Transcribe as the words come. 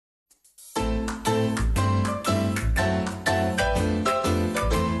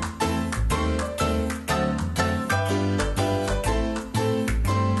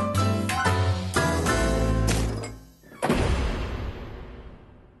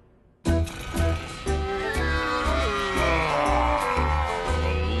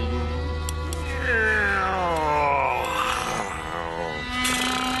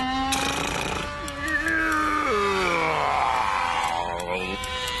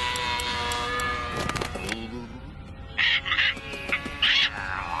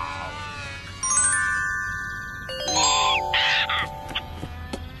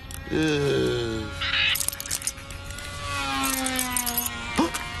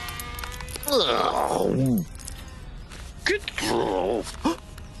Get through.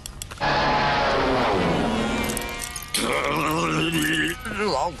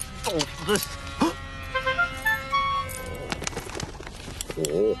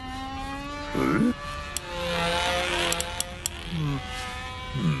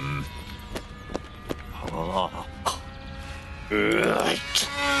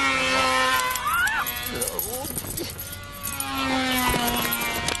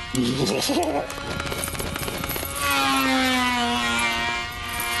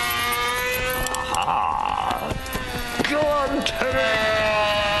 Oh. Go on, Terry!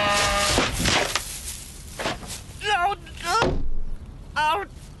 Out! Out!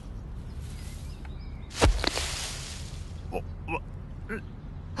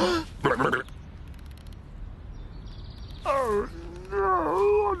 Oh,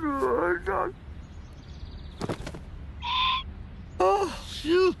 no! Oh,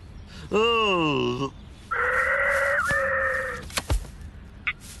 you! Oh!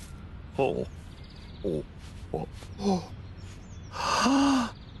 Oh! Oh! Oh! Oh!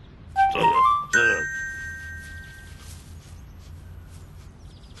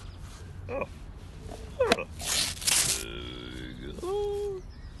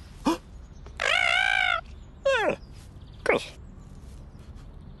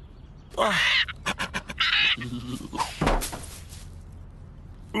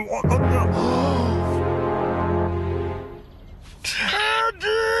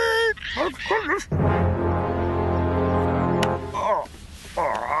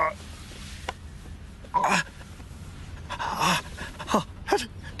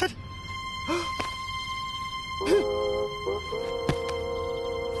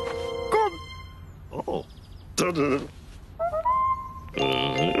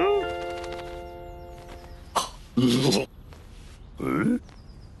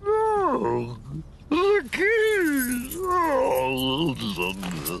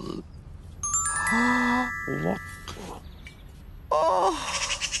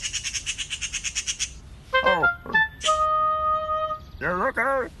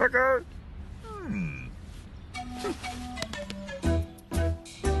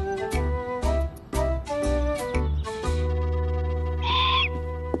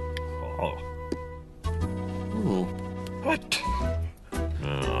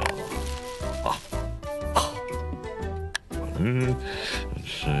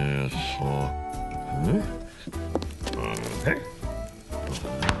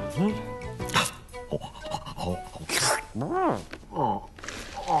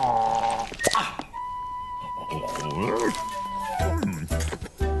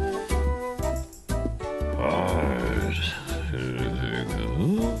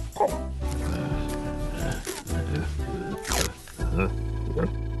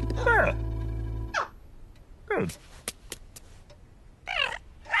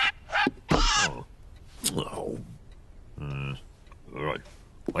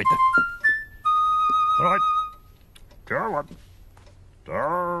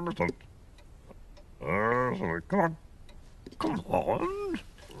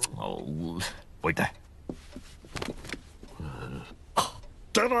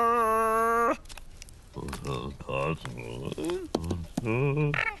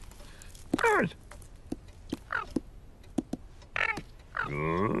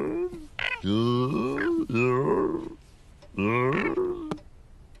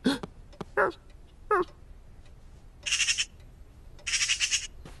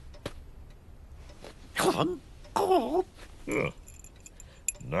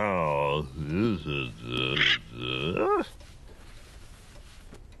 Now, this is the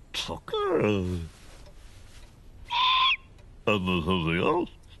soccer. And there's something else.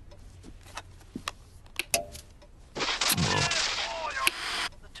 The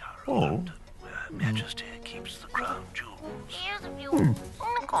Tower of London, where Her Majesty keeps the crown jewels. Here's a view on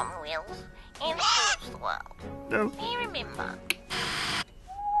the Commonwealth and across the world. No. You remember?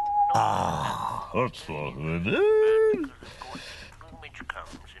 That's what it is. Plumage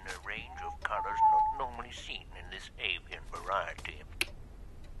comes in a range of colors not normally seen in this avian variety.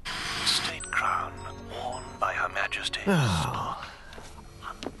 The state crown worn by Her Majesty.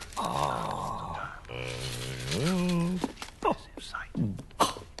 Sight.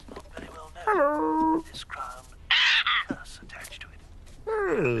 Not very well known. Hello. This crown has a curse attached to it.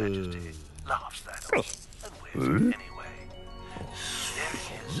 Her Majesty laughs that off and wears it anyway. There it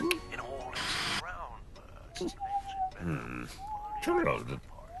is in all its brown birds. Check it out. With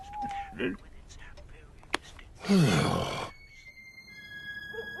its very distinct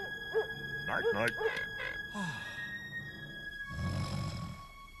Night, night.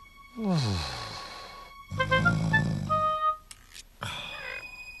 Right.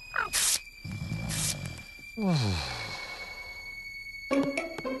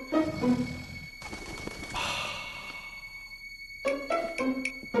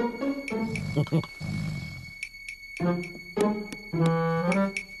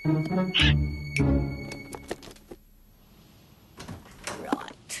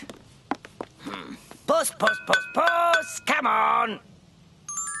 Puss, puss, puss, puss! Come on!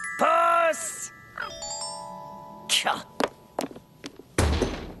 Puss! Cha.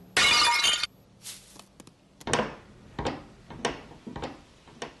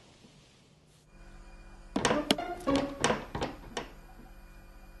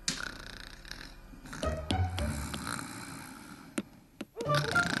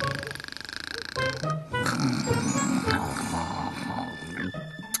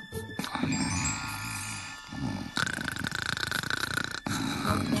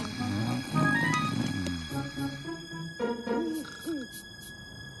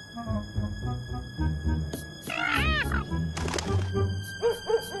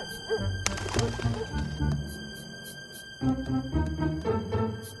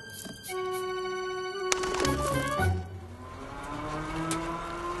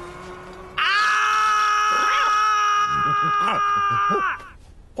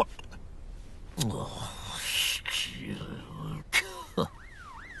 What? Oh, shit.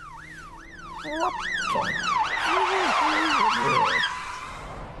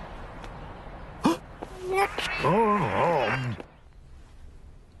 What's going on?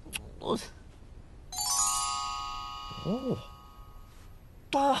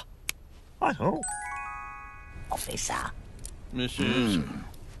 Oh. I know. Officer. Mrs.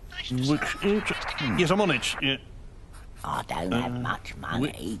 Which is... Yes, I'm on it. Yeah. I don't have much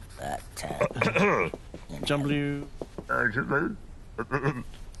money, but, W... Actually, look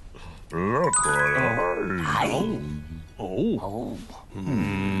what I... Hey. Oh.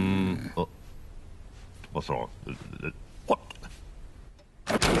 Oh. What's wrong? What?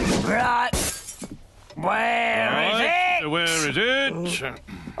 Right. Where is it? Where is it?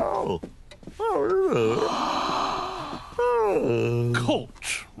 Oh.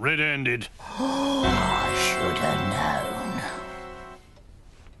 Caught. Red-handed. I should have known.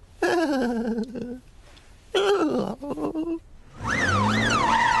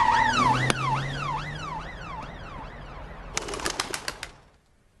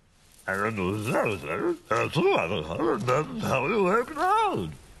 That's how it worked out.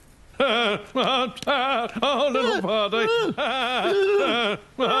 Oh, little party.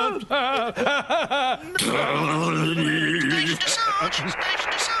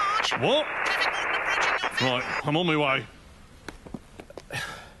 What? Right, I'm on my way.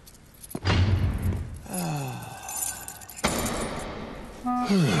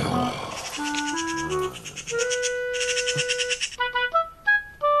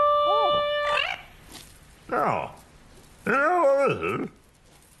 Now, you know what this is?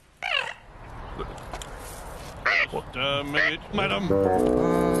 What a minute, madam.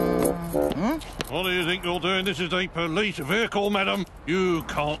 What do you think you're doing? This is a police vehicle, madam. You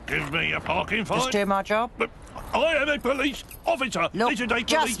can't give me a parking fine. Just do my job. But I am a police officer. Look, This is a police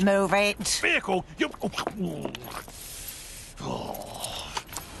just move it. vehicle. You... Oh.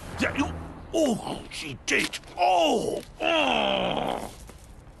 Yeah, you... Oh, she did. Oh. Oh.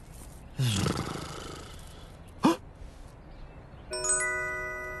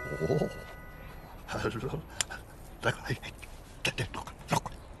 Yes, no,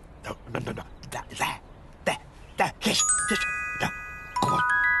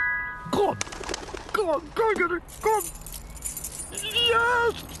 go on, get it, go on.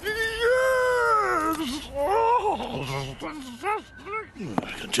 Yes, yes. Oh.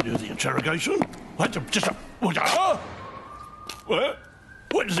 Continue the interrogation. What? Just a... Where?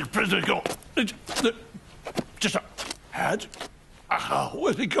 Where does the prisoner go? Just a... Had?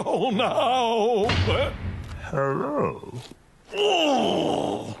 Where's he gone now? Where? Hello.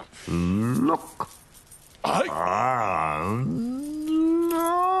 Oh! Look.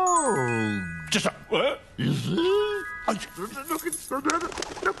 No. Just a... Where? You see? Look,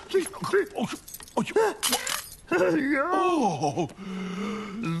 see. Oh!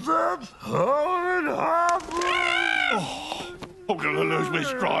 That's how it happened. Oh, I'm gonna lose my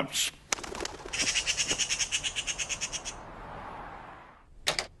stripes.